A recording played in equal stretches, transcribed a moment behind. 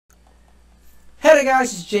Alright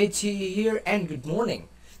guys, it's Jaytee here and good morning.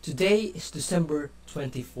 Today is December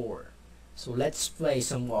 24. So let's play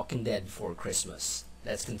some Walking Dead before Christmas.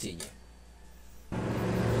 Let's continue.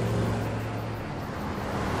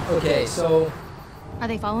 Okay, so... Are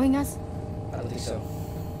they following us? I don't think so.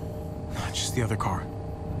 Just the other car.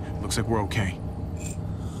 Looks like we're okay.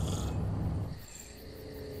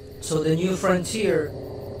 So the New Frontier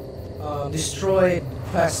destroyed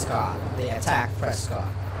Prescott. They attacked Prescott.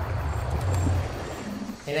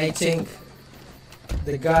 And I think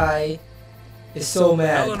the guy is so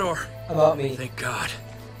mad about me. Thank God.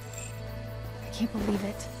 I can't believe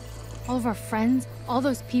it. All of our friends, all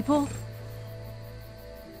those people.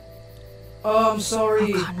 Oh, I'm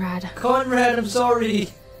sorry. Oh, Conrad. Conrad, I'm sorry.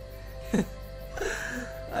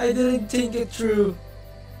 I didn't think it through.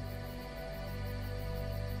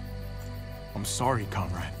 I'm sorry,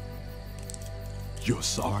 Conrad. You're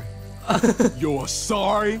sorry? You're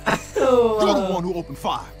sorry? Oh, You're the one who opened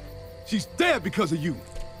fire. She's dead because of you.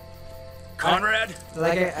 Conrad?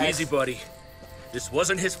 I Easy, buddy. This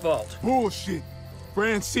wasn't his fault. Bullshit.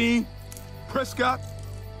 Francine, Prescott,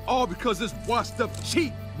 all because this washed-up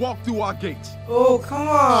cheat walked through our gates. Oh, come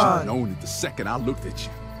Should've on. known it the second I looked at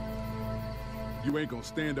you. You ain't gonna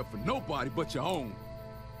stand up for nobody but your own.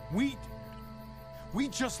 We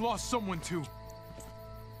just lost someone too.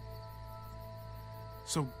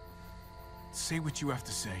 So, say what you have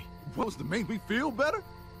to say. What was to make me feel better?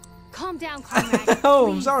 Calm down, Conrad. Oh,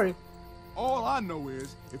 I'm please. sorry. All I know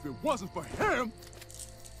is, if it wasn't for him...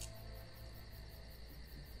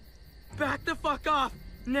 Back the fuck off,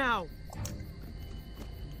 now!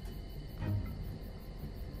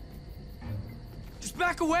 Just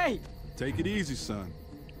back away! Take it easy, son.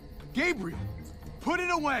 Gabriel, put it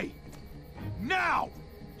away! Now!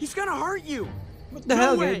 He's gonna hurt you! What the No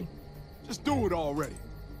hell, way. dude? Just do it already.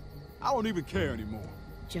 I don't even care anymore.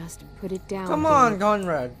 Just put it down. Come on,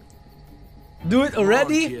 Conrad. Do it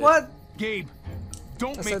already? kid. What? Gabe,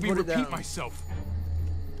 don't I make said me put it repeat down. myself.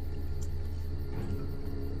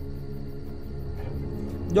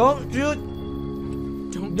 Don't shoot.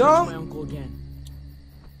 Don't Don't. touch my uncle again.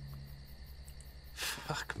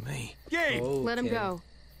 Fuck me. Gabe! Let him Okay. go.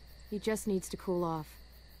 He just needs to cool off.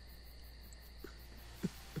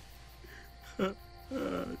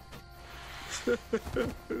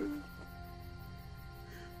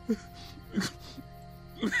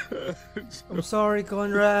 I'm sorry,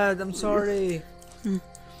 Conrad. I'm sorry. We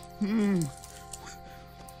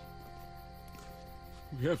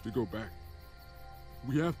have to go back.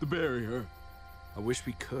 We have to bury her. I wish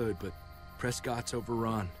we could, but Prescott's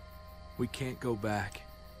overrun. We can't go back.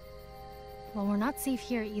 Well, we're not safe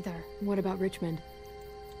here either. What about Richmond?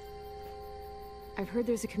 I've heard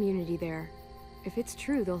there's a community there. If it's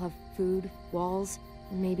true, they'll have food, walls,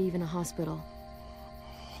 maybe even a hospital.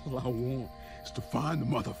 All I want is to find the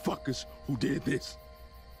motherfuckers who did this.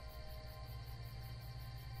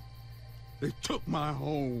 They took my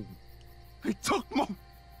home. They took my...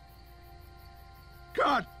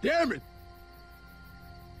 God damn it!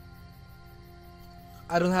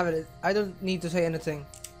 I don't have it. I don't need to say anything.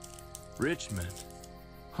 Richmond?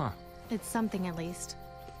 Huh. It's something at least.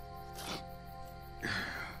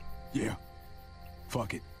 Yeah.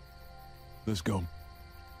 Fuck it. Let's go.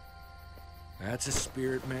 That's a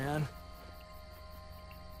spirit, man.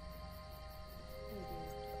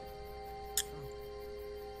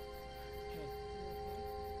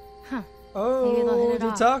 Huh. Oh, Maybe they'll hit it they're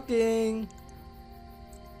off. talking.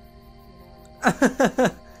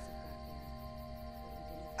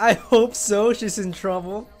 I hope so. She's in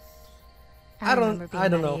trouble. I remember being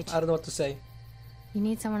don't that know. age. I don't know what to say. You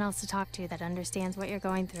need someone else to talk to that understands what you're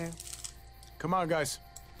going through. Come on, guys.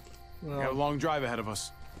 We got a Well, long drive ahead of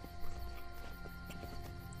us.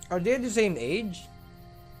 are they the same age?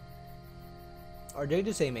 Are they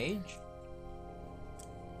the same age?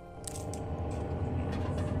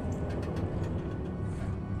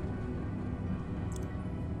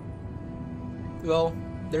 Well,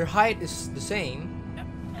 their height is the same.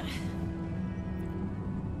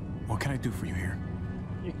 What can I do for you here?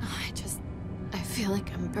 I feel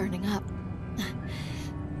like I'm burning up.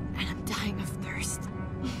 And I'm dying of thirst.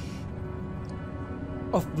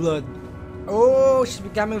 Of blood. Oh, she's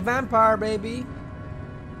becoming a vampire, baby.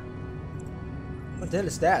 What the hell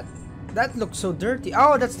is that? That looks so dirty.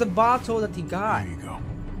 Oh, that's the bottle that he got. There you go.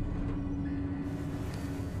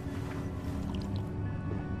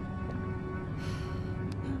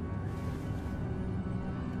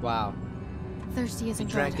 Wow. Thirsty He isn't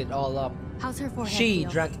drank good. it all up. How's her forehead She feel?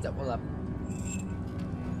 drank it all up.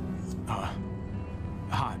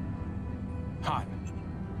 Hot. Hot.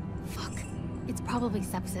 Fuck. It's probably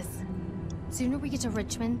sepsis. Sooner we get to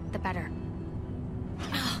Richmond, the better.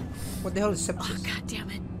 What the hell is Oh, sepsis? God damn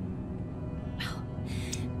it. Oh,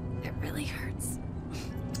 it really hurts.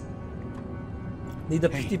 Need a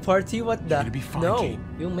Hey, pity party? What the? you're gonna be fine, No, Kate.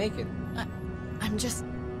 you'll make it. I'm just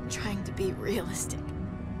trying to be realistic.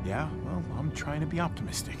 Yeah, well, I'm trying to be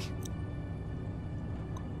optimistic.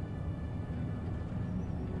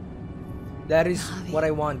 That is Javi, what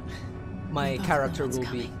I want my we both character know what's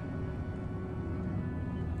will be. coming.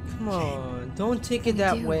 Come on, don't take it We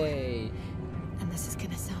that do. way. And this is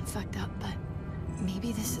gonna sound fucked up, but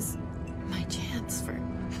maybe this is my chance for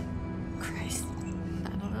Christ. I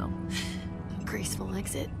don't know. A graceful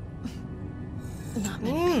exit. Not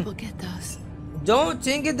many people get those. Don't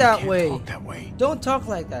think it that Can't way. talk that way. Don't talk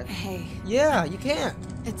like that. Hey, Yeah, you can't.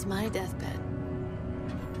 it's my deathbed.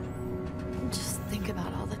 Just think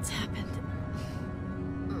about all that's happened.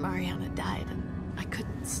 Mariana died and I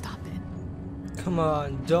couldn't stop it. Come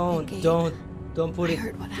on, don't Gabe, don't put I it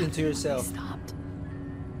heard what happened into when we yourself. stopped.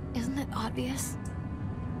 Isn't it obvious?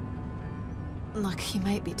 Look, he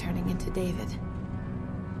might be turning into David.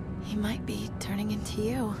 He might be turning into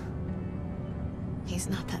you. He's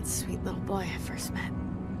not that sweet little boy I first met.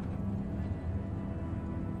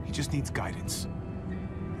 He just needs guidance.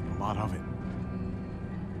 And a lot of it.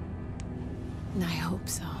 I hope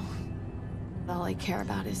so. All I care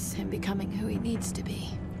about is him becoming who he needs to be.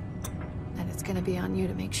 And it's gonna be on you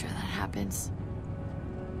to make sure that happens.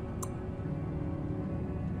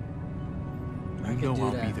 I You can know do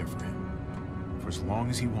I'll that. be there for him. For as long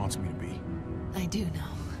as he wants me to be. I do know.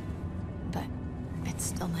 But it's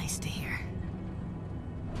still nice to hear.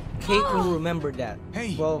 Kate will remember that.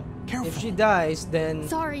 Hey, Well, careful. if she dies, then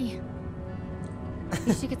Sorry.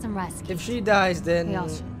 You should get some rest. if she dies, We all then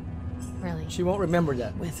should. Really. she won't remember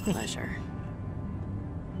that. With pleasure.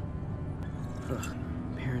 Ugh,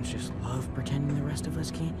 parents just love pretending the rest of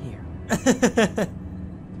us can't hear.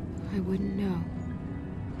 I wouldn't know.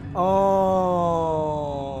 Oh,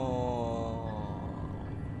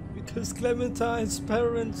 because Clementine's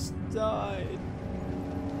parents died.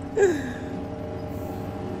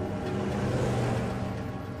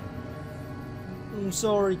 I'm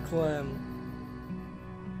sorry, Clem.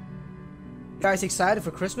 Guys, excited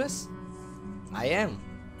for Christmas? I am.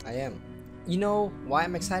 You know why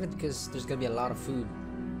I'm excited? Because there's gonna be a lot of food.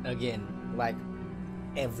 Again, like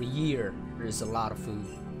every year, there's a lot of food.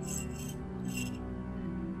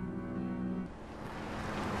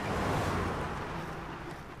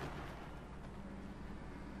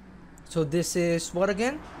 So this is what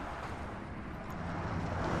again?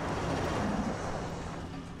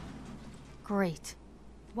 Great.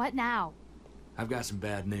 What now? I've got some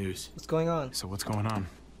bad news. What's going on? So what's going on?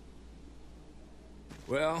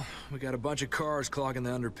 Well, we got a bunch of cars clogging the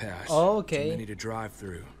underpass. Oh, okay. Too many to drive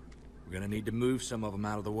through. We're gonna need to move some of them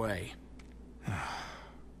out of the way.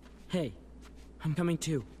 Hey, I'm coming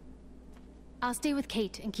too. I'll stay with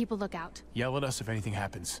Kate and keep a lookout. Yell at us if anything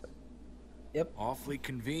happens. Awfully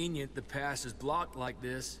convenient the pass is blocked like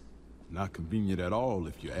this. Not convenient at all,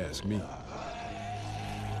 if you ask me.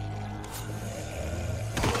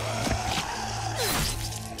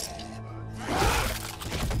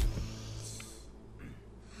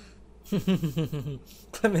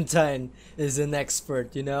 Clementine is an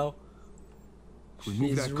expert, you know? If we move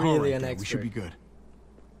She's that car really right an there, we should be expert. good.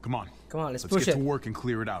 Come on. Come on, let's Let's push get it. to work and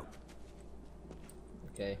clear it out.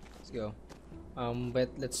 Okay, let's go. But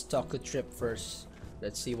let's talk to Trip first.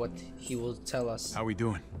 Let's see what he will tell us. How we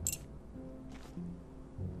doing?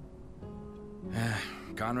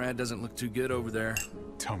 Conrad doesn't look too good over there.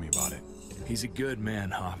 Tell me about it. He's a good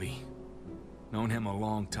man, Javi. Known him a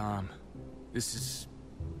long time. This is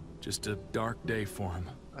just a dark day for him.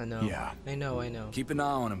 I know. Yeah. I know. Keep an eye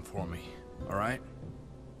on him for me, all right?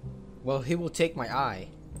 Well, he will take my eye.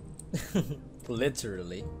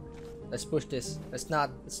 Literally. Let's push this. It's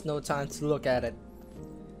no time to look at it.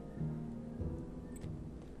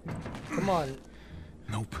 Come on.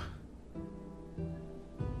 Nope.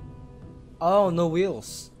 Oh, no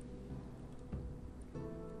wheels.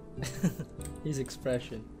 His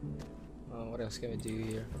expression. What else can we do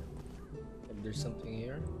here? If there's something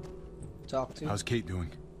here. Talk to. How's Kate doing?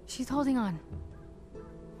 She's holding on.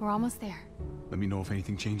 We're almost there. Let me know if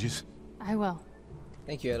anything changes. I will.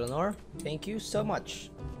 Thank you, Eleanor. Thank you so much.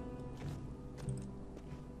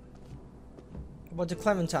 About the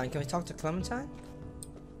Clementine. Can we talk to Clementine?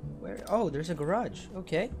 Where? Oh, there's a garage.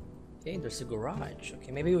 Okay. Okay, there's a garage.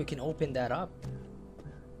 Okay, maybe we can open that up.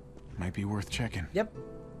 Might be worth checking. Yep.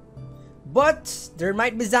 But there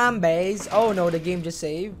might be zombies. Oh no, the game just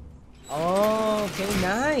saved. Oh, okay,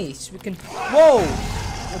 nice. We can. Whoa!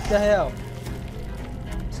 What the hell?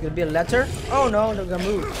 It's gonna be a letter. Oh no, they're gonna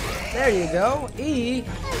move. There you go. E.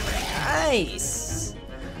 Nice.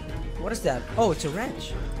 What is that? Oh, it's a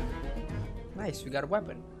wrench. Nice, we got a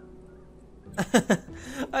weapon.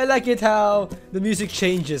 I like it how the music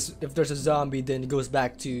changes if there's a zombie, then it goes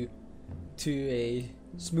back to a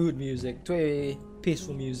smooth music, to a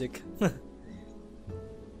peaceful music. We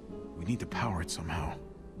need to power it somehow.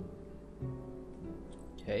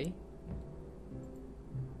 Okay.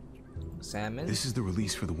 Salmon. This is the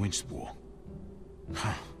release for the winch spool.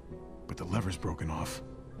 Huh. But the lever's broken off.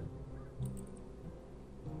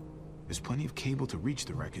 There's plenty of cable to reach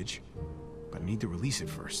the wreckage, but I need to release it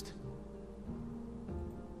first.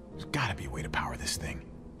 There's gotta be a way to power this thing.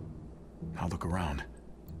 I'll look around.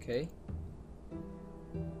 Okay.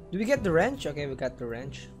 Do we get the wrench? Okay, we got the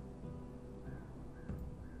wrench.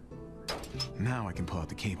 Now I can pull out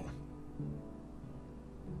the cable.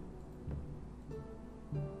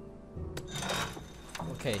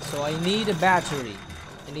 Okay, so I need a battery.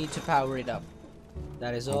 I need to power it up.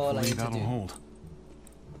 That is all I need to that'll do. hold.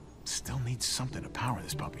 Still need something to power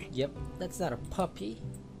this puppy. Yep, that's not a puppy.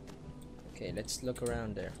 Okay, let's look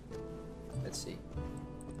around there. Let's see.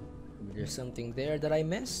 Maybe there's something there that I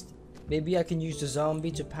missed. Maybe I can use the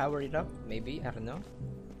zombie to power it up. Maybe, I don't know.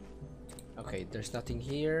 Okay, there's nothing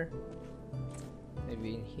here.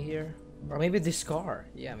 Maybe in here. Or maybe this car.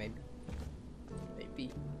 Yeah, maybe.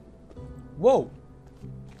 Maybe. Whoa!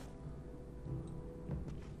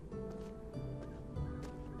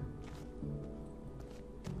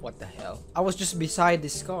 What the hell? I was just beside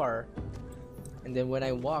this car. And then when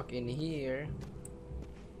I walk in here...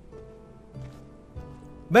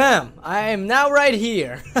 BAM! I am now right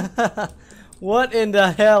here! What in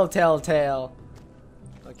the hell, Telltale?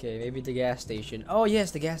 Okay, maybe the gas station. Oh yes,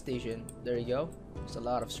 the gas station. There you go. There's a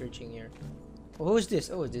lot of searching here. Oh, who is this?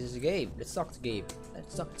 Oh, this is Gabe. Let's talk to Gabe.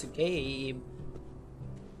 Let's talk to Gabe.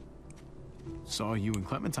 Saw you and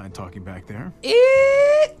Clementine talking back there.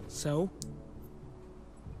 So?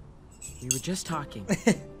 We were just talking.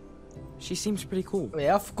 She seems pretty cool.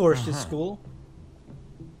 Yeah, of course she's cool.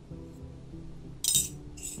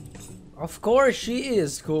 Of course she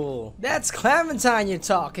is cool. That's Clementine you're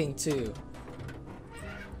talking to.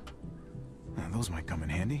 Those might come in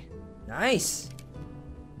handy. Nice.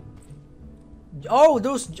 Oh,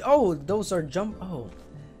 those are jump. Oh,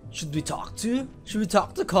 should we talk to? Should we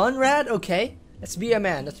talk to Conrad? Okay, let's be a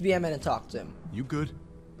man. Let's be a man and talk to him. You good?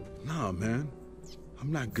 Nah, man.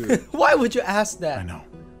 I'm not good. Why would you ask that? I know.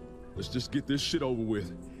 Let's just get this shit over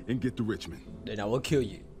with and get to Richmond. Then I will kill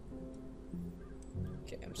you.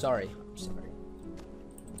 Okay, I'm sorry. I'm sorry.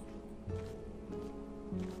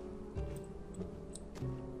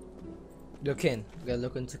 Look in. We gotta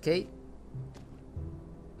look into Kate.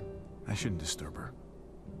 I shouldn't disturb her.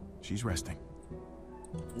 She's resting.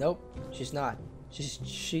 Nope, she's not.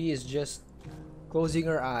 She is just closing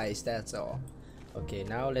her eyes. That's all. Okay,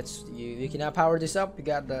 now let's. You can now power this up. We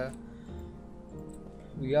got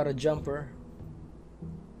a jumper.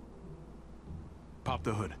 Pop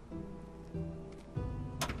the hood.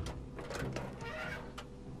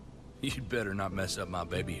 You'd better not mess up my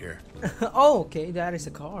baby here. Oh, okay, that is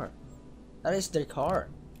a car. That is their car.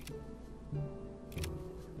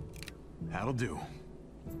 That'll do.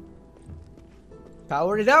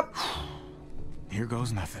 Power it up. Here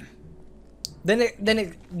goes nothing. Then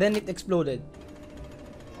it exploded.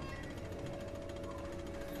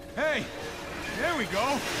 Hey, there we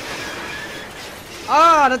go.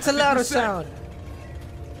 Ah, that's a louder sound.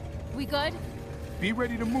 We good? Be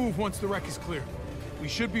ready to move once the wreck is clear. We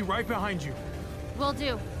should be right behind you. Will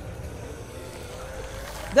do.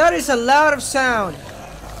 That is a loud sound.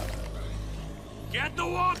 Get the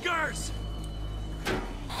walkers!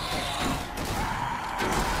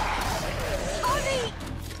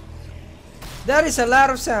 That is a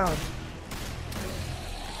loud sound.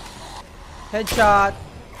 Headshot.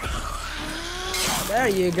 There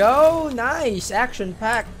you go. Nice. Action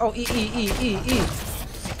pack. Oh, E.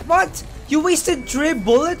 What? You wasted 3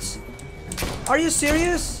 bullets? Are you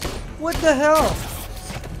serious? What the hell?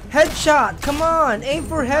 Headshot. Come on. Aim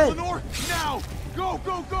for head. Eleanor, now! Go,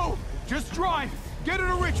 go, go! Just drive! Get her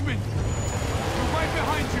to Richmond! We're right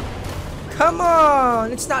behind you! Come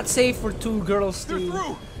on. It's not safe for 2 girls They're to...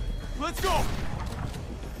 through! Let's go!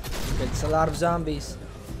 It's a lot of zombies.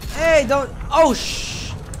 Hey, don't... Oh,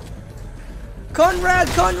 shh! Conrad!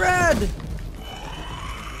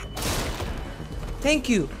 Thank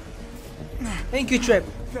you. Thank you, Trip.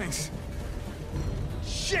 Thanks.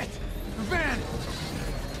 Shit! The van!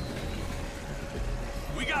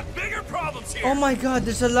 We got bigger problems here! Oh my god,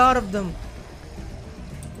 there's a lot of them.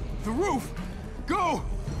 The roof! Go!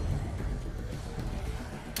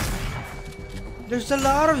 There's a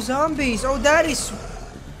lot of zombies. Oh, that is...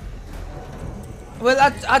 Well,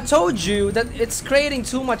 I told you that it's creating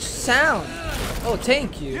too much sound. Oh,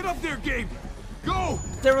 thank you. Get up there, Gabe. Go.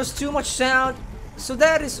 There was too much sound. So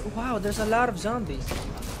that is... Wow, there's a lot of zombies.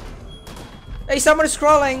 Hey, someone is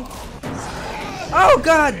crawling. Oh,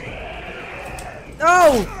 God.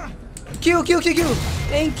 Oh. Q.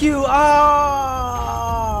 Thank you.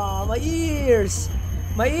 Ah, my ears.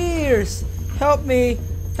 My ears. Help me.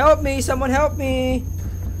 Help me. Someone help me.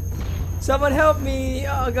 Someone help me.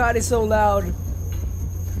 Oh, God, it's so loud.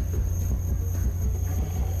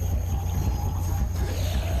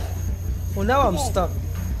 Well, now I'm stuck.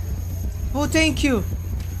 Oh, thank you.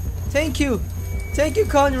 Thank you. Thank you,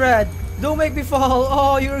 Conrad. Don't make me fall.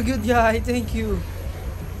 Oh, you're a good guy. Thank you.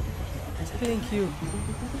 Thank you.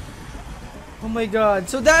 Oh my God.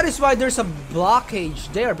 So that is why there's a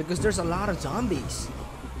blockage there, because there's a lot of zombies.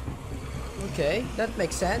 Okay, that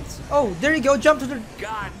makes sense. Oh, there you go. Jump to the...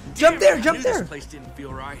 God Jump there, jump this there. place didn't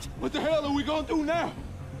feel right. What the hell are we gonna do now?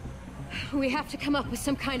 We have to come up with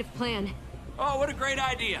some kind of plan. Oh, what a great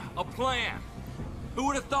idea. A plan. Who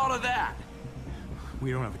would have thought of that?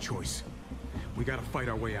 We don't have a choice. We gotta fight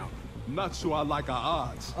our way out. Not sure I like our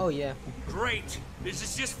odds. Oh, yeah. Great. This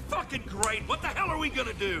is just fucking great. What the hell are we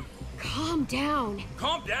gonna do? Calm down.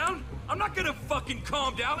 Calm down? I'm not gonna fucking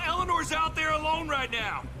calm down. Eleanor's out there alone right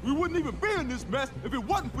now. We wouldn't even be in this mess if it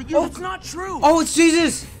wasn't for you. Oh, It's not true. Oh, it's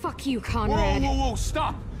Jesus. Fuck you, Whoa, Conrad. whoa, whoa,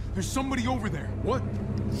 stop. There's somebody over there. What?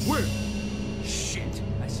 Where? Shit.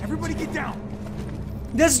 Everybody get down.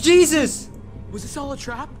 That's Jesus. Was this all a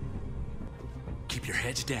trap? Keep your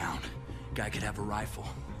heads down. Guy could have a rifle.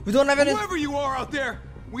 We don't have any... Whoever you are out there,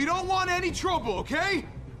 we don't want any trouble, okay?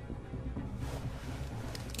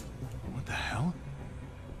 What the hell?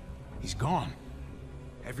 He's gone.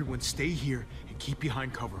 Everyone stay here and keep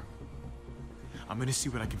behind cover. I'm gonna see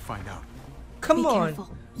what I can find out. Come Be on. careful.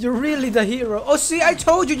 You're really the hero. Oh, see, I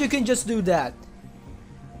told you you can just do that.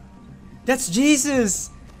 That's Jesus.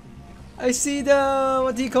 I see the...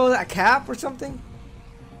 What do you call it? A cap or something?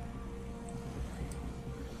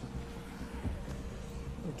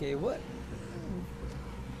 Okay, what?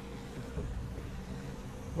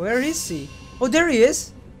 Where is he? Oh, there he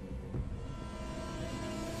is.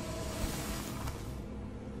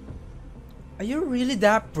 Are you really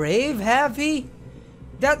that brave, Heavy?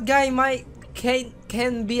 That guy might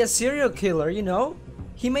can be a serial killer, you know?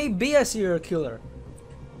 He may be a serial killer.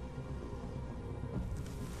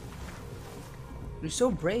 You're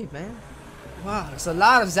so brave, man. Wow, there's a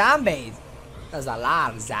lot of zombies. There's a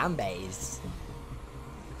lot of zombies.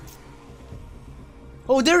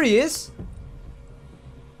 Oh, there he is.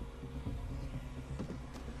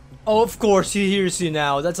 Oh, of course he hears you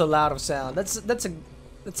now. That's a lot of sound.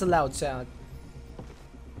 That's a loud sound.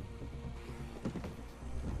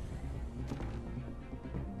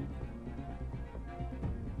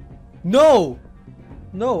 No!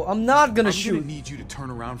 No, I'm not gonna shoot. I'm gonna need you to turn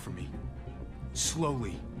around for me.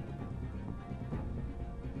 Slowly.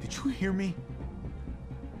 Did you hear me?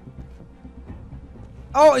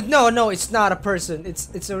 Oh, no, it's not a person.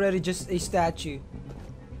 It's already just a statue.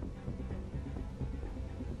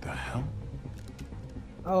 The hell?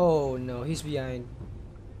 Oh, no, he's behind.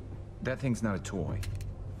 That thing's not a toy.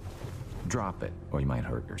 Drop it, or you might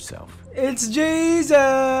hurt yourself. It's Jesus!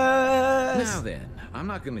 Now then, I'm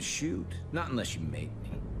not gonna shoot. Not unless you make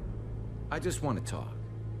me. I just want to talk.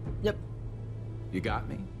 Yep. You got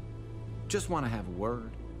me? Just want to have a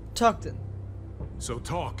word. Talk then. So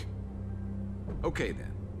talk. Okay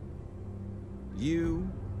then. You,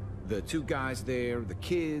 the two guys there, the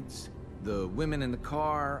kids, the women in the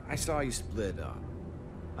car, I saw you split up.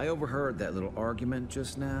 I overheard that little argument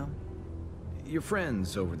just now. Your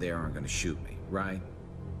friends over there aren't gonna shoot me, right?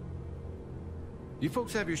 You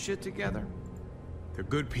folks have your shit together? They're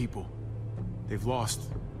good people. They've lost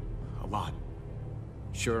a lot.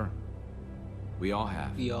 Sure. We all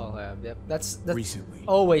have. We all have. Yep. That's Recently.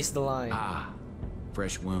 always the line. Ah,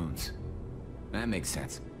 fresh wounds. That makes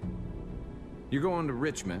sense. You're going to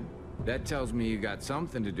Richmond. That tells me you got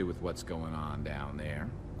something to do with what's going on down there.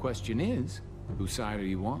 Question is, whose side are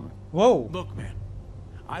you on? Whoa. Look, man.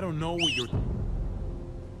 I don't know what you're...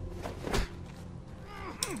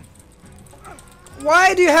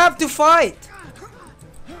 Why do you have to fight?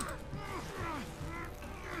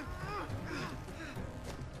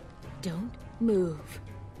 Don't move.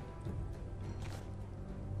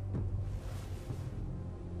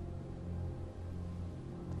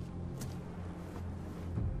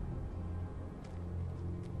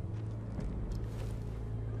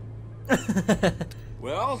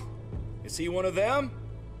 Well, is he one of them?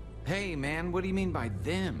 Hey, man, what do you mean by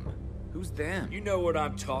them? Who's them? You know what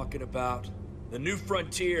I'm talking about. The new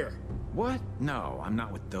frontier. What? No, I'm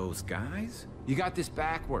not with those guys. You got this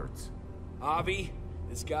backwards. Javi,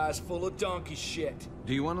 this guy's full of donkey shit.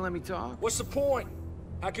 Do you want to let me talk? What's the point?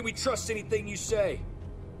 How can we trust anything you say?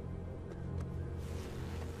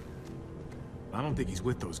 I don't think he's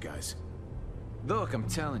with those guys. Look, I'm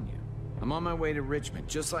telling you. I'm on my way to Richmond,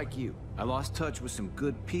 just like you. I lost touch with some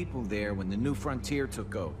good people there when the New Frontier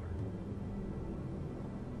took over.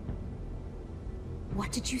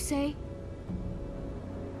 What did you say?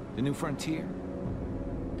 The New Frontier?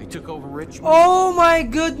 They took over Richmond. Oh my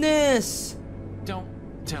goodness! Don't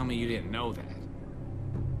tell me you didn't know that.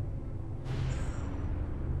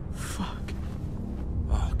 Fuck.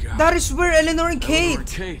 Oh, God. That is where Eleanor and Kate. Eleanor and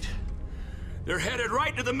Kate. They're headed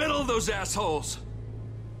right to the middle of those assholes.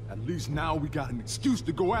 At least now we got an excuse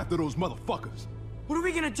to go after those motherfuckers. What are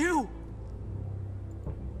we gonna do?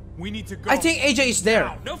 We need to go. I think AJ is there.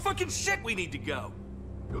 Now, no fucking shit, we need to go.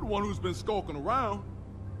 You're the one who's been skulking around.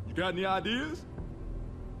 You got any ideas?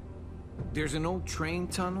 There's an old train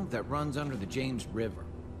tunnel that runs under the James River.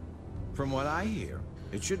 From what I hear,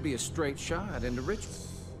 it should be a straight shot into Richmond.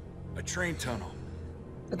 A train tunnel.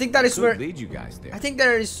 I think that is Could where. lead you guys there. I think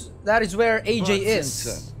that is where AJ But is.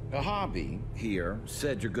 since, a hobby here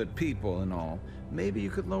said you're good people and all, maybe you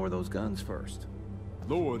could lower those guns first.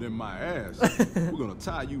 Lower than my ass. We're gonna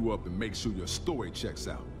tie you up and make sure your story checks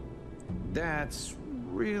out. That's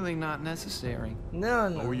really not necessary. No,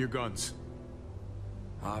 no. Lower your guns.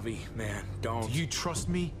 Javi, man, don't. Do you trust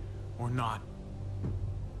me or not?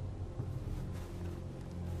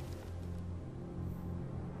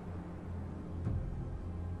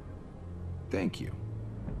 Thank you.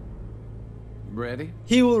 Ready?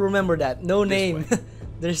 He will remember that. No name. way.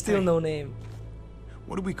 There's still Hey. no name.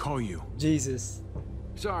 What do we call you? Jesus.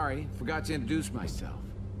 Sorry, forgot to introduce myself.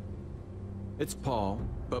 It's Paul,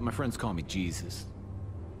 but my friends call me Jesus.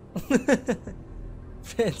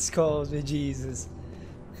 Friends calls me Jesus.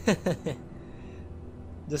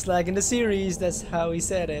 Just like in the series, that's how he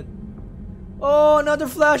said it. Oh, another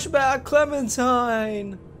flashback,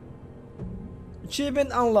 Clementine.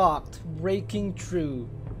 Achievement unlocked. Breaking through.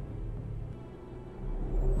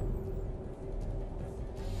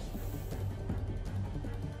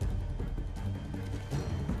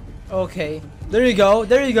 Okay, there you go.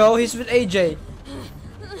 There you go. He's with AJ.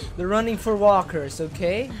 They're running for walkers.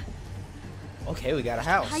 Okay. Okay, we got a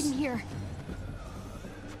house. Hide in here.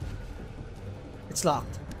 It's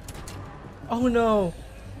locked. Oh no.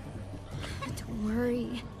 Don't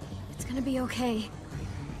worry. It's gonna be okay.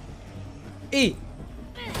 E.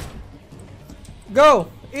 Go.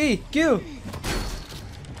 E. Q.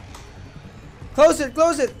 Close it.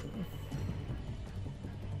 Close it.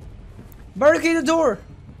 Barricade the door.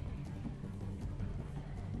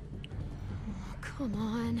 Come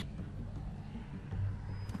on.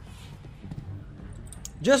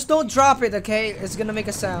 Just don't drop it, okay? It's gonna make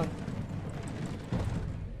a sound.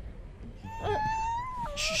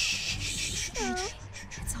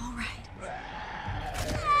 It's all right.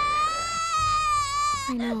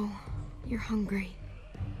 I know. You're hungry.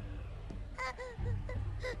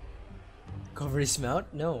 Cover his mouth?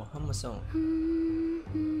 No, hum a song.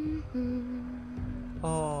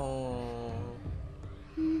 Oh.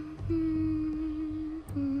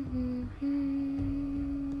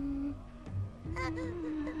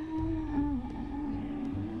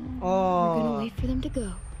 We're gonna Oh. wait for them to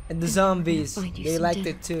go. And the zombies, find you they some liked dinner.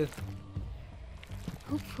 it too.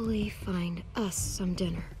 Hopefully find us some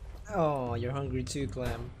dinner. Oh, you're hungry too,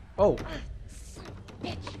 Clem. Oh.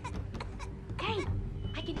 Bitch. Hey,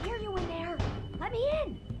 I can hear you in there. Let me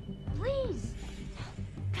in, please.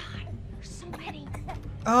 God, there's so many.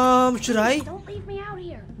 Should I? Don't leave me out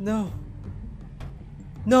here. No.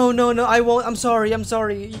 No, no, no, I won't. I'm sorry, I'm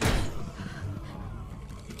sorry.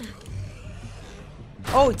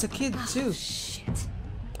 Oh, it's a kid too. Shit.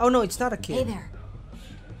 Oh no, it's not a Hey kid. there.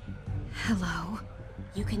 Hello?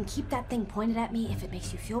 You can keep that thing pointed at me if it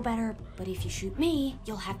makes you feel better, but if you shoot me,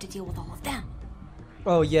 you'll have to deal with all of them.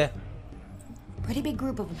 Oh yeah. Pretty big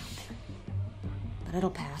group of them out there. But it'll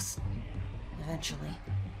pass. Eventually.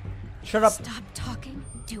 Shut up. Stop talking,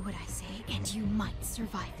 do what I say, and you might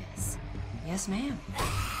survive this. Yes, ma'am.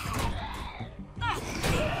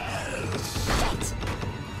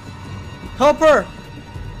 Help her!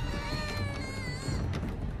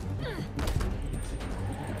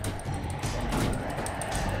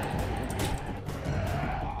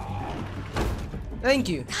 Thank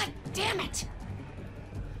you. God damn it!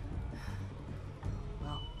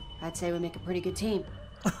 Well, I'd say we make a pretty good team.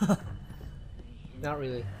 Not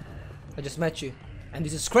really. I just met you. And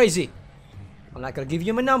this is crazy. I'm not gonna give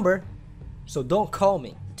you my number. So don't call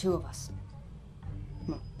me. Two of us.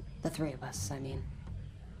 Well, the three of us, I mean.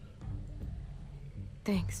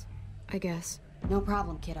 Thanks, I guess. No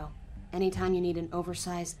problem, kiddo. Anytime you need an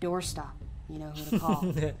oversized doorstop, you know who to call.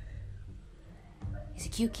 He's a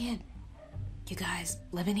cute kid. You guys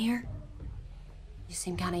living here? You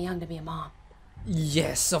seem kind of young to be a mom.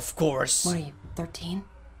 Yes, of course. What are you, 13?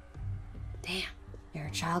 Damn, you're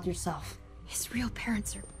a child yourself. His real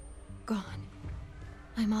parents are gone.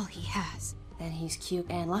 I'm all he has. Then he's cute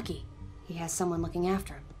and lucky. He has someone looking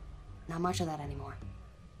after him. Not much of that anymore.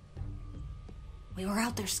 We were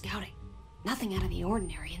out there scouting. Nothing out of the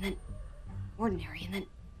ordinary, and then...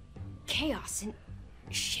 chaos, and...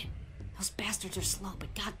 shit. Those bastards are slow,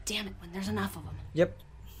 but god damn it when there's enough of them. Yep.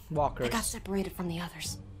 Walkers. I got separated from the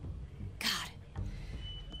others. God.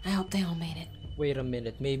 I hope they all made it. Wait a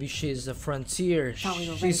minute, maybe she's a frontier. Thought we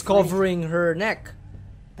were ready She's for covering her neck.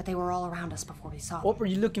 But they were all around us before we saw them. What were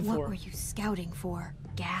you looking for? What were you scouting for?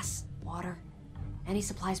 Gas, water, any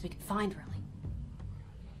supplies we could find, really.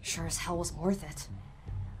 Sure as hell wasn't worth it.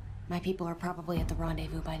 My people are probably at the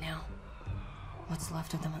rendezvous by now. What's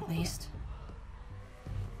left of them, at least.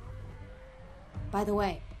 By the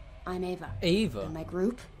way, I'm Ava. Ava? In my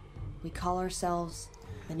group, we call ourselves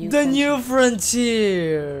the New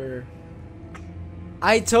Frontier.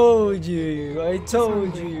 I told you. I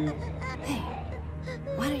told you. Hey,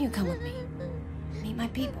 why don't you come with me? Meet my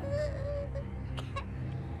people.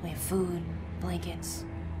 We have food, blankets,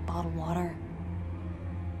 bottled water.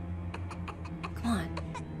 Come on.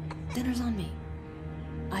 Dinner's on me.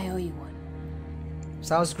 I owe you one.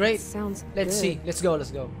 Sounds great. Sounds Let's good. see. Let's go.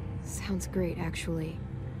 Let's go. Sounds great, actually.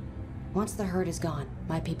 Once the herd is gone,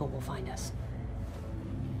 my people will find us.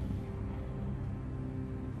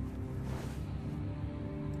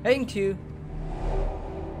 Thank you.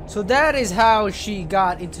 So that is how she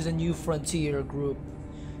got into the New Frontier group.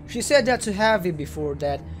 She said that to Javi before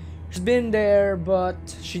that. She's been there, but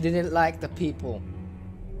she didn't like the people.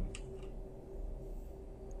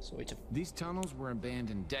 So these tunnels were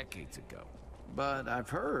abandoned decades ago, but I've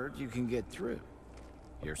heard you can get through.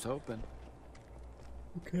 Here's hoping.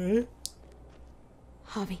 Okay.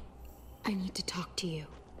 Javi, I need to talk to you.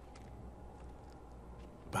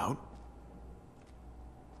 About?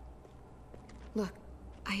 Look,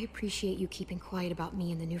 I appreciate you keeping quiet about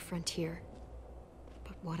me and the New Frontier.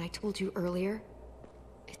 But what I told you earlier,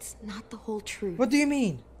 it's not the whole truth. What do you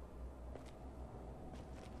mean?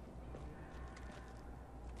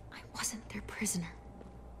 I wasn't their prisoner.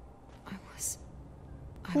 I was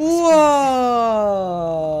Whoa!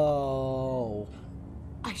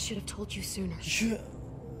 I should have told you sooner.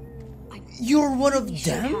 You're one of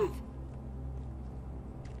should them? have.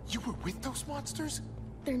 You were with those monsters?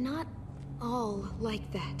 They're not all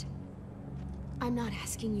like that. I'm not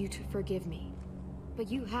asking you to forgive me, but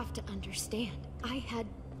you have to understand. I had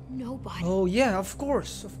nobody. Oh yeah, of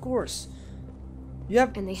course, of course.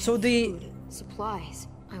 Yep. And they had food, supplies.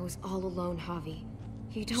 I was all alone, Javi.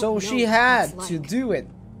 You don't So know she what had that's to like. do it.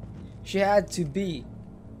 She had to be.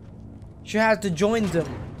 She had to join them.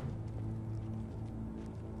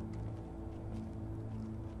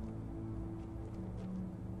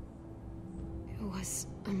 It was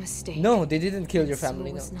a mistake. No, they didn't kill your And so family.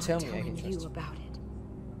 it No, was not tell me. I telling can you trust you. about it.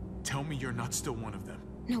 Tell me you're not still one of them.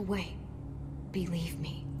 No way. Believe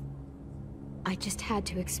me. I just had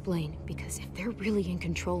to explain, because if they're really in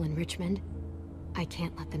control in Richmond, I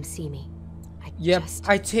can't let them see me. Yep, just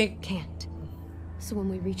I think... can't. So when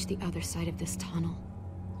we reach the other side of this tunnel,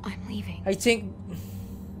 I'm leaving. I think...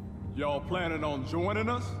 Y'all planning on joining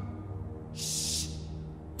us?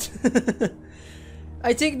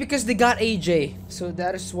 I think because they got AJ, so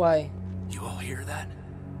that is why. You all hear that?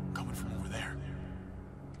 Coming from over there.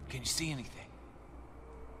 Can you see anything?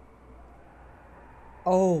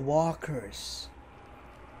 Oh, walkers.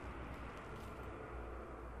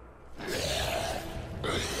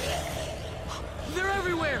 They're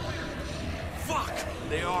everywhere! Fuck!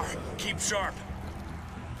 They are. Keep sharp.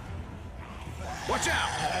 Watch out!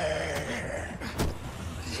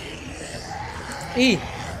 E!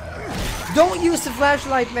 Don't use the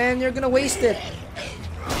flashlight, man. You're gonna waste it.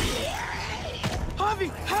 Javi,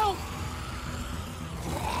 help!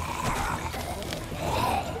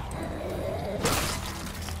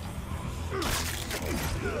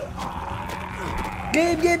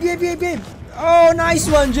 Gabe. Oh, nice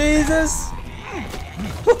one, Jesus.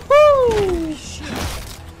 Woohoo!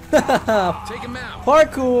 Take him out.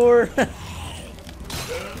 Parkour.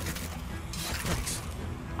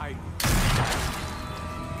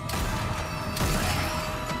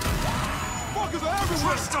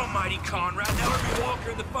 Trust almighty Conrad. Now every walker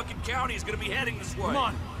in the fucking county is gonna be heading this way. Come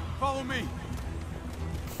on, follow me.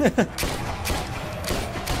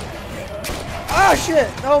 Oh shit!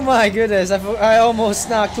 Oh my goodness! I almost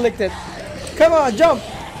not clicked it. Come on, jump!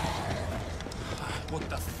 What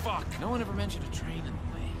the fuck? No one ever mentioned a train in the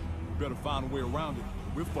way. Better find a way around it.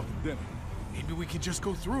 We're fucking dead. Maybe we can just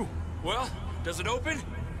go through. Well, does it open?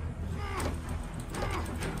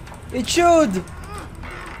 It should!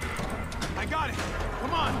 I got it.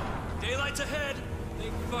 Come on. Daylight's ahead.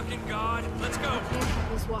 Thank fucking God. Let's go.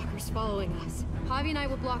 Those walkers following us. Javi and I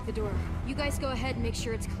will block the door. You guys go ahead and make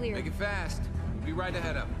sure it's clear. Make it fast. Be right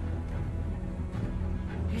ahead of him.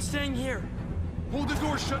 I'm staying here. Hold the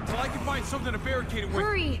door shut till I can find something to barricade it with.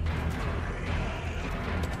 Hurry!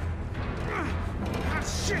 Ah,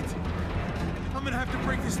 shit! I'm gonna have to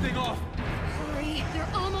break this thing off. Hurry! They're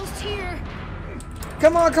almost here!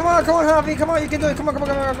 Come on, come on, come on, Javi, come on, you can do it. Come on, come on,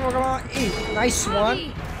 come on, come on, come on. Eat. Nice one.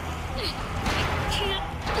 Javi! I can't.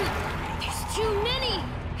 There's too many!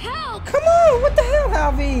 Help! Come on, what the hell,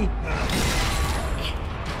 Javi?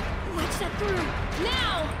 Watch that through!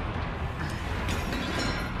 Now!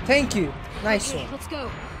 Thank you. Nice Okay, one. let's go.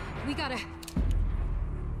 We gotta...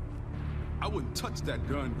 I wouldn't touch that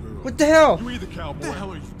gun, girl. What the hell? You either, cowboy. What the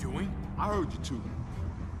hell are you doing? I heard you too.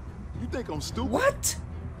 You think I'm stupid? What?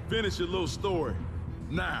 Finish your little story.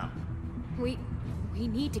 Now. We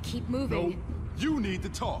need to keep moving. No, you need to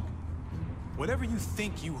talk. Whatever you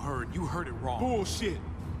think you heard it wrong. Bullshit.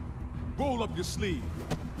 Roll up your sleeve.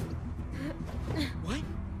 What?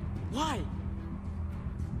 Why?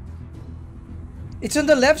 It's on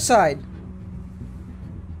the left side.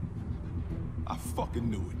 I fucking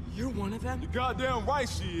knew it. You're one of them? You're goddamn right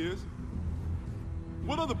she is.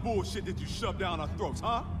 What other bullshit did you shove down our throats,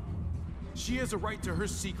 huh? She has a right to her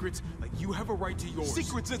secrets, like you have a right to yours.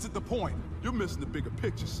 Secrets isn't the point. You're missing the bigger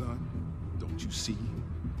picture, son. Don't you see?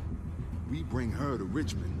 We bring her to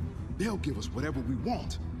Richmond, they'll give us whatever we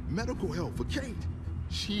want. Medical help for Kate.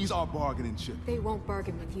 She's our bargaining chip. They won't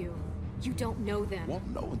bargain with you. You don't know them. Won't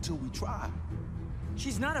know until we try.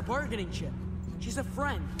 She's not a bargaining chip. She's a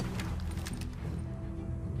friend.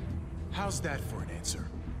 How's that for an answer?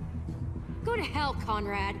 Go to hell,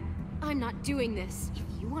 Conrad. I'm not doing this.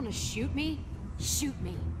 If you want to shoot me, shoot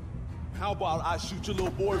me. How about I shoot your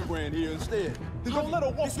little boyfriend here instead? Then don't let her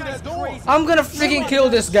walk through that door. I'm gonna freaking kill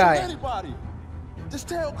this guy. Anybody. Just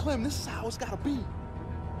tell Clem this is how it's gotta be.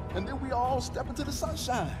 And then we all step into the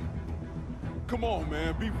sunshine. Come on,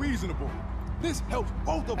 man, be reasonable. This helps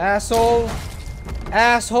both of us. Asshole.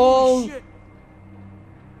 Asshole. Holy shit.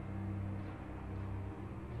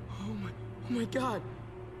 Oh my God.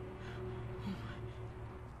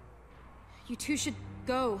 You two should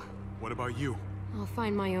go. What about you? I'll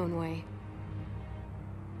find my own way.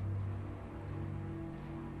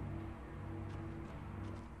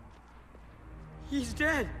 He's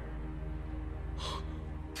dead.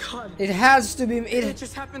 God. It has to be. It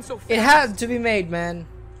just happened so fast. It had to be made, man.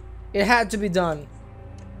 It had to be done.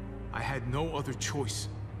 I had no other choice.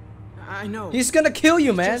 I know. He's gonna kill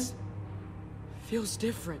you, man. Just feels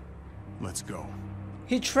different. Let's go.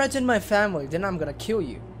 He threatened my family, then I'm gonna kill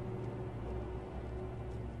you.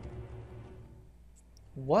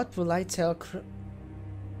 What will I tell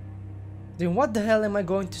Then what the hell am I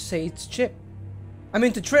going to say it's Chip? I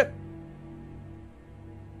mean to Trip.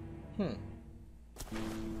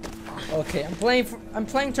 Okay, I'm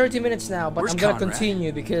playing 30 minutes now, but Where's I'm gonna Conrad?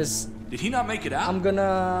 continue because Did he not make it out?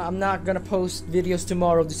 I'm not gonna post videos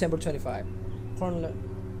tomorrow, December 25.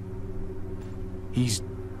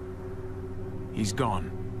 He's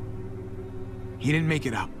gone. He didn't make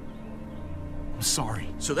it out. I'm sorry.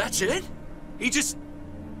 So that's it? He just...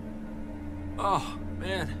 Oh,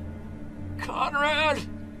 man. Conrad!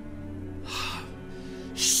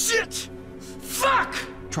 Shit! Fuck!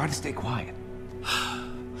 Try to stay quiet.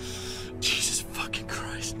 Jesus fucking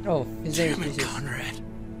Christ. Oh, his name Damn it, is Conrad.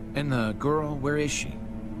 And the girl, where is she?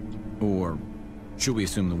 Or should we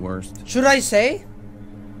assume the worst? Should I say?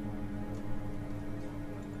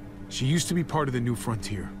 She used to be part of the New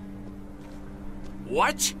Frontier.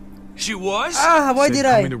 What? She was? Ah, why Said did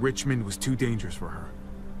I? coming to Richmond was too dangerous for her.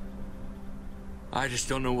 I just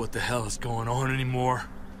don't know what the hell is going on anymore.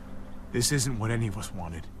 This isn't what any of us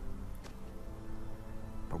wanted.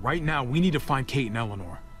 But right now, we need to find Kate and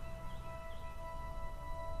Eleanor.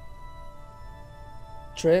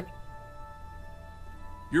 Trip.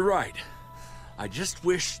 You're right. I just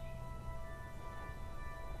wish...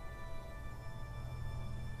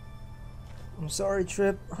 I'm sorry,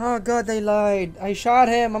 Trip. Oh god, they lied. I shot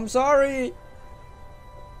him. I'm sorry.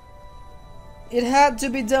 It had to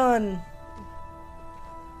be done.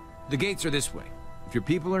 The gates are this way. If your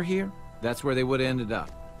people are here, that's where they would have ended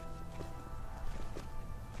up.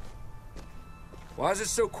 Why is it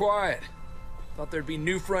so quiet? Thought there'd be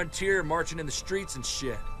New Frontier marching in the streets and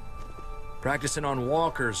shit. Practicing on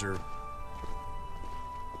walkers or...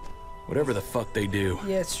 Whatever the fuck they do.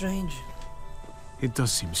 Yeah, it's strange. It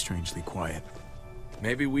does seem strangely quiet.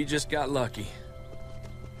 Maybe we just got lucky.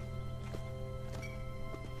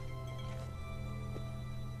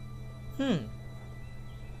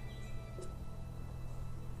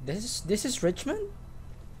 This is Richmond?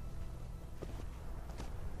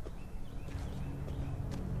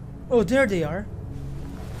 Oh, there they are.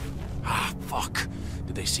 Ah, fuck.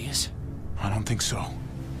 Did they see us? I don't think so.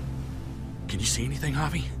 Can you see anything,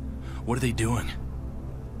 Javi? What are they doing?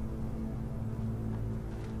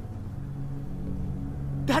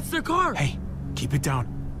 That's their car! Hey, keep it down.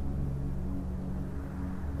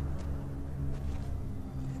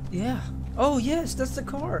 Yeah. Oh, yes, that's the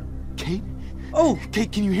car. Kate? Oh!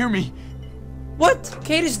 Kate, can you hear me? What?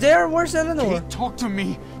 Kate is there? Where's Eleanor? Kate, talk to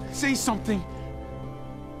me. Say something.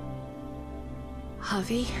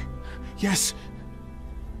 Javi? Yes.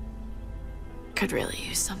 Could really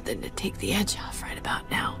use something to take the edge off right about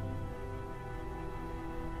now.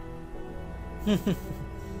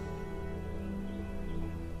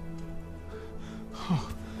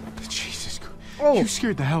 Oh, Jesus Christ. Oh. You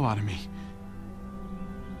scared the hell out of me.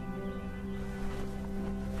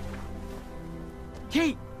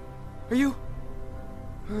 Kate! Are you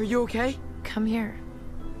okay? Come here.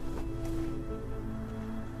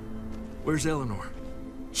 Where's Eleanor?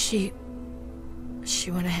 She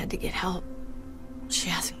went ahead to get help. She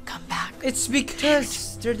hasn't come back. It's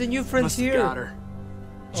because they're the new friends Must have here. got her.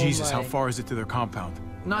 Jesus, how my. far is it to their compound?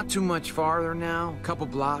 Not too much farther now. A couple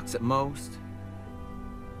blocks at most.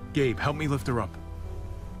 Gabe, help me lift her up.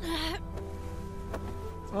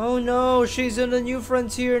 Oh no, she's in the new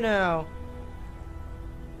frontier now.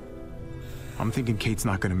 I'm thinking Kate's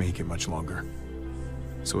not gonna make it much longer.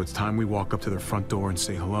 So it's time we walk up to their front door and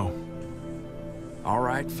say hello. All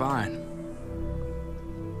right, fine.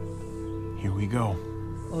 Here we go.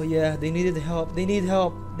 Oh yeah, they needed help. They need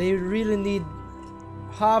help. They really need...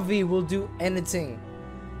 Javi will do anything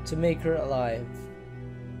to make her alive.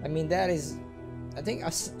 I mean, that is... I think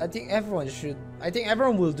everyone should... I think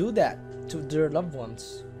everyone will do that to their loved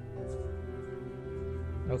ones.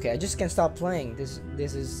 Okay, I just can't stop playing. This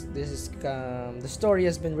is the story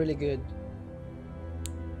has been really good.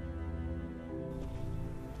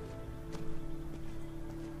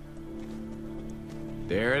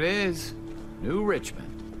 There it is. New Richmond.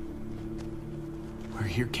 We're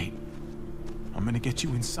here, Kate. I'm gonna get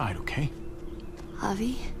you inside, okay?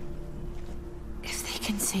 Javi, if they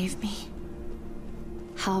can save me,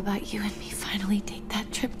 how about you and me finally take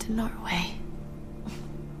that trip to Norway?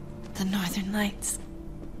 The Northern Lights.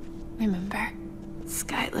 Remember?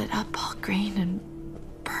 Sky lit up all green and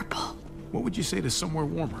purple. What would you say to somewhere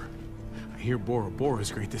warmer? I hear Bora Bora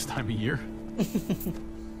is great this time of year.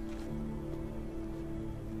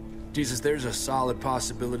 Jesus, there's a solid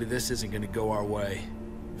possibility this isn't gonna go our way.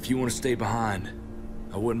 If you want to stay behind,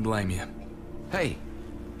 I wouldn't blame you. Hey,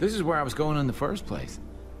 this is where I was going in the first place.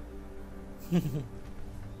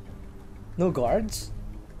 No guards?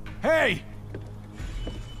 Hey!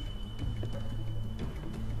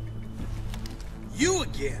 You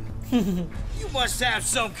again? You must have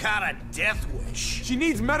some kind of death wish. She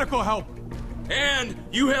needs medical help. And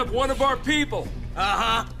you have one of our people.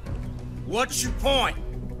 Uh-huh. What's your point?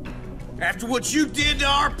 After what you did to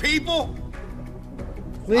our people?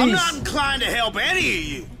 Please. I'm not inclined to help any of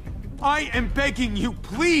you. I am begging you,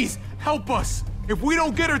 please help us. If we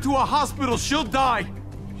don't get her to a hospital, she'll die.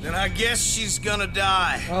 Then I guess she's gonna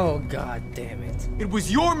die. Oh god damn it. It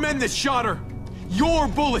was your men that shot her. Your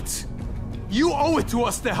bullets. You owe it to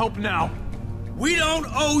us to help now. We don't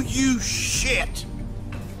owe you shit.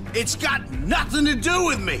 It's got nothing to do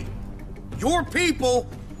with me. Your people,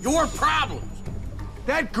 your problems.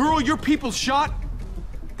 That girl your people shot,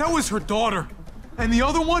 that was her daughter. And the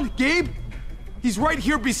other one, Gabe, he's right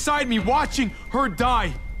here beside me watching her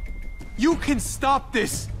die. You can stop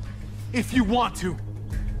this if you want to.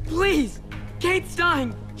 Please! Kate's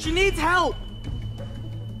dying! She needs help!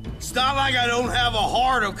 It's not like I don't have a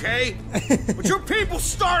heart, okay? But your people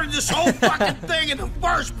started this whole fucking thing in the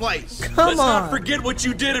first place. Let's not forget what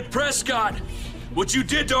you did at Prescott. What you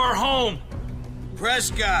did to our home.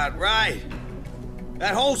 Prescott, right?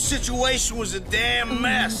 That whole situation was a damn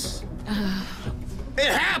mess.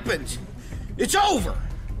 It happened. It's over.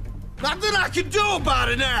 Nothing I can do about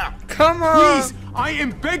it now. Come on. Please, I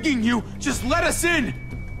am begging you, just let us in.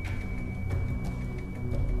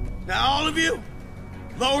 Now, all of you,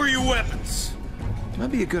 lower your weapons.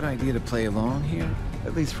 Might be a good idea to play along here,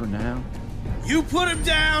 at least for now. You put him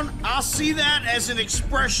down, I'll see that as an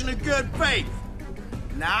expression of good faith.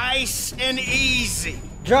 Nice and easy.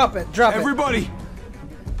 Drop it, drop Everybody,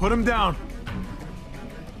 put him down.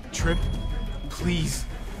 Trip, please,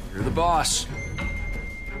 You're the boss.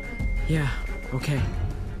 Yeah, okay.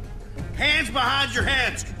 Hands behind your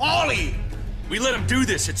heads, all of you! We let him do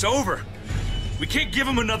this, it's over. We can't give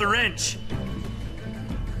him another inch.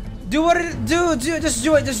 Do what it do, just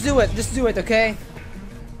do it, okay?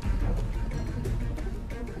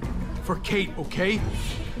 For Kate, okay?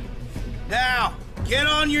 Now, get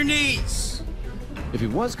on your knees! If he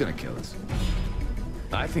was gonna kill us,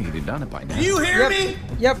 I think he'd have done it by now. Do you hear me?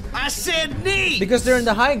 Yep. I said knees! Because they're in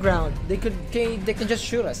the high ground. They can just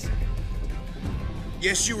shoot us.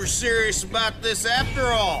 Guess you were serious about this after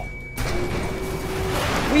all.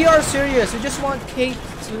 We are serious. We just want Kate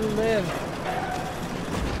to live.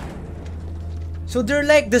 So they're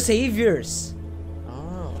like the saviors.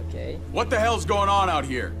 Oh, okay. What the hell's going on out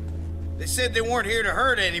here? They said they weren't here to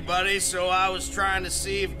hurt anybody, so I was trying to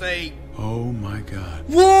see if they... Oh my God.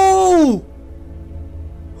 Whoa!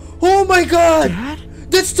 Oh my God! Dad?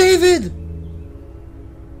 That's David!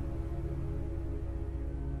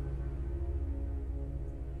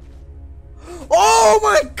 Oh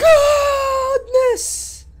my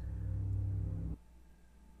goodness!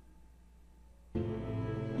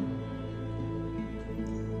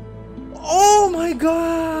 Oh my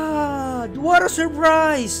God! What a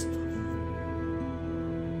surprise!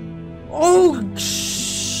 Oh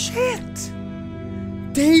shit!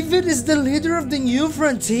 David is the leader of the New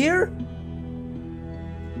Frontier?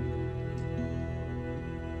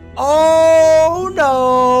 Oh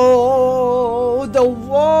no!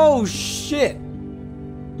 Whoa shit!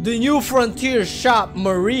 The New Frontier shop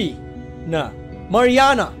Mariana,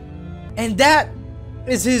 and that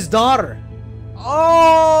is his daughter.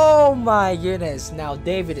 Oh my goodness! Now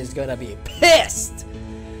David is gonna be pissed.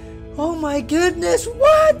 Oh my goodness!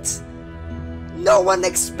 What? No one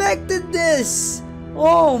expected this.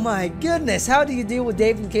 Oh my goodness! How do you deal with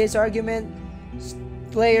David and Kate's argument?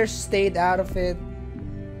 Players stayed out of it.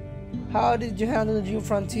 How did you handle the New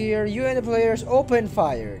Frontier? You and the players opened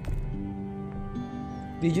fire.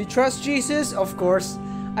 Did you trust Jesus? Of course.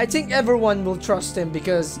 I think everyone will trust him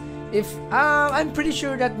because I'm pretty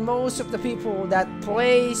sure that most of the people that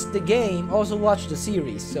plays the game also watch the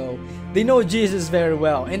series, so they know Jesus very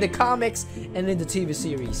well in the comics and in the TV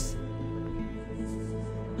series.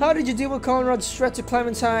 How did you deal with Conrad's threat to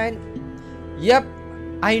Clementine? Yep,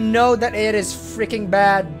 I know that it is freaking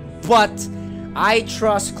bad, but I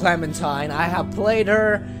trust Clementine. I have played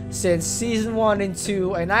her since season 1 and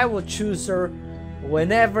 2, and I will choose her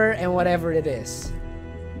whenever and whatever it is.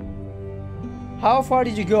 How far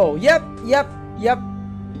did you go? Yep.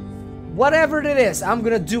 Whatever it is, I'm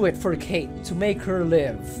gonna do it for Kate to make her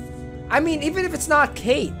live. I mean, even if it's not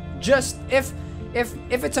Kate, just if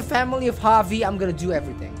it's a family of Javi, I'm gonna do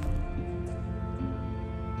everything.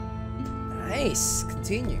 Nice.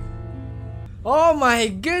 Continue. Oh my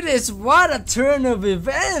goodness, what a turn of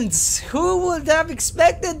events! Who would have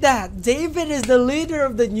expected that? David is the leader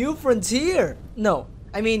of the New Frontier. No,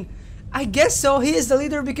 I mean, I guess so. He is the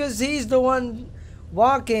leader because he's the one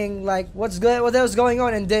walking like what else going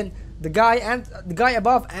on, and then the guy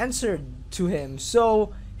above answered to him.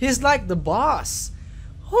 So he's like the boss.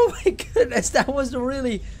 Oh my goodness, that was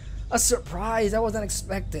really a surprise. That was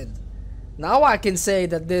unexpected. Now I can say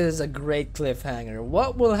that this is a great cliffhanger.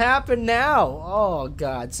 What will happen now? Oh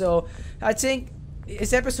god. So I think,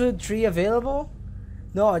 is episode 3 available?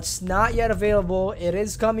 No, it's not yet available. It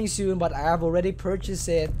is coming soon, but I have already purchased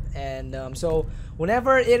it, and so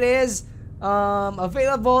whenever it is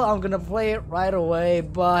available, I'm gonna play it right away.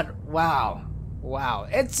 But wow,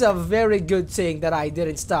 it's a very good thing that I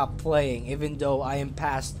didn't stop playing even though I am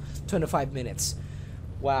past 25 minutes.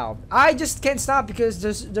 Wow, I just can't stop because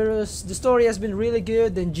the story has been really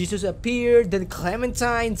good. Then Jesus appeared, then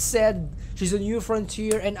Clementine said she's a New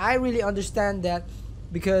Frontier, and I really understand that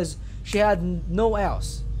because she had no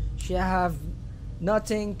else. She had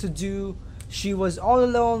nothing to do. She was all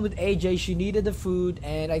alone with AJ. She needed the food,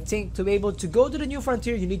 and I think to be able to go to the New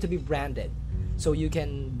Frontier, you need to be branded so you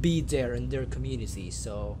can be there in their community.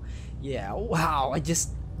 So yeah, wow, I'm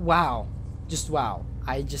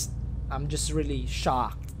just really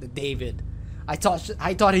shocked that David, I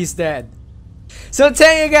thought he's dead. So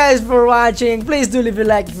thank you guys for watching. Please do leave a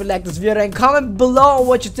like if you like this video, and comment below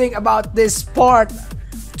what you think about this part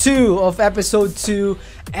 2 of episode 2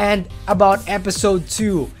 and about episode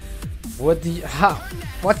 2. What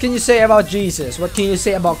can you say about Jesus? What can you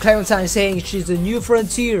say about Clementine saying she's a New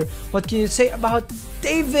Frontier? What can you say about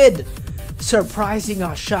David surprising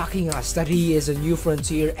us, shocking us that he is a New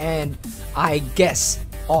Frontier, and I guess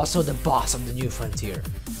also the boss of the New Frontier.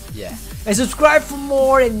 Yeah. And subscribe for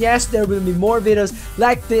more, and yes, there will be more videos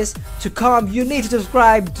like this to come. You need to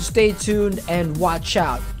subscribe to stay tuned and watch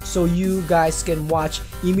out so you guys can watch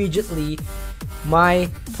immediately my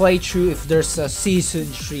playthrough if there's a season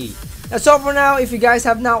 3. That's all for now. If you guys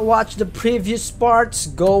have not watched the previous parts,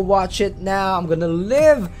 go watch it now. I'm gonna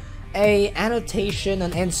leave a annotation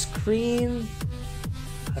on end screen.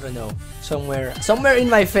 I don't know, somewhere in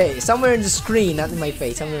my face, somewhere in the screen, not in my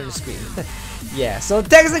face, somewhere in the screen. Yeah, so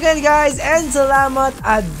thanks again guys, and salamat,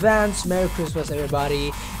 advance Merry Christmas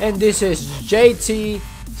everybody, and this is Jaytee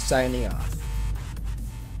signing off.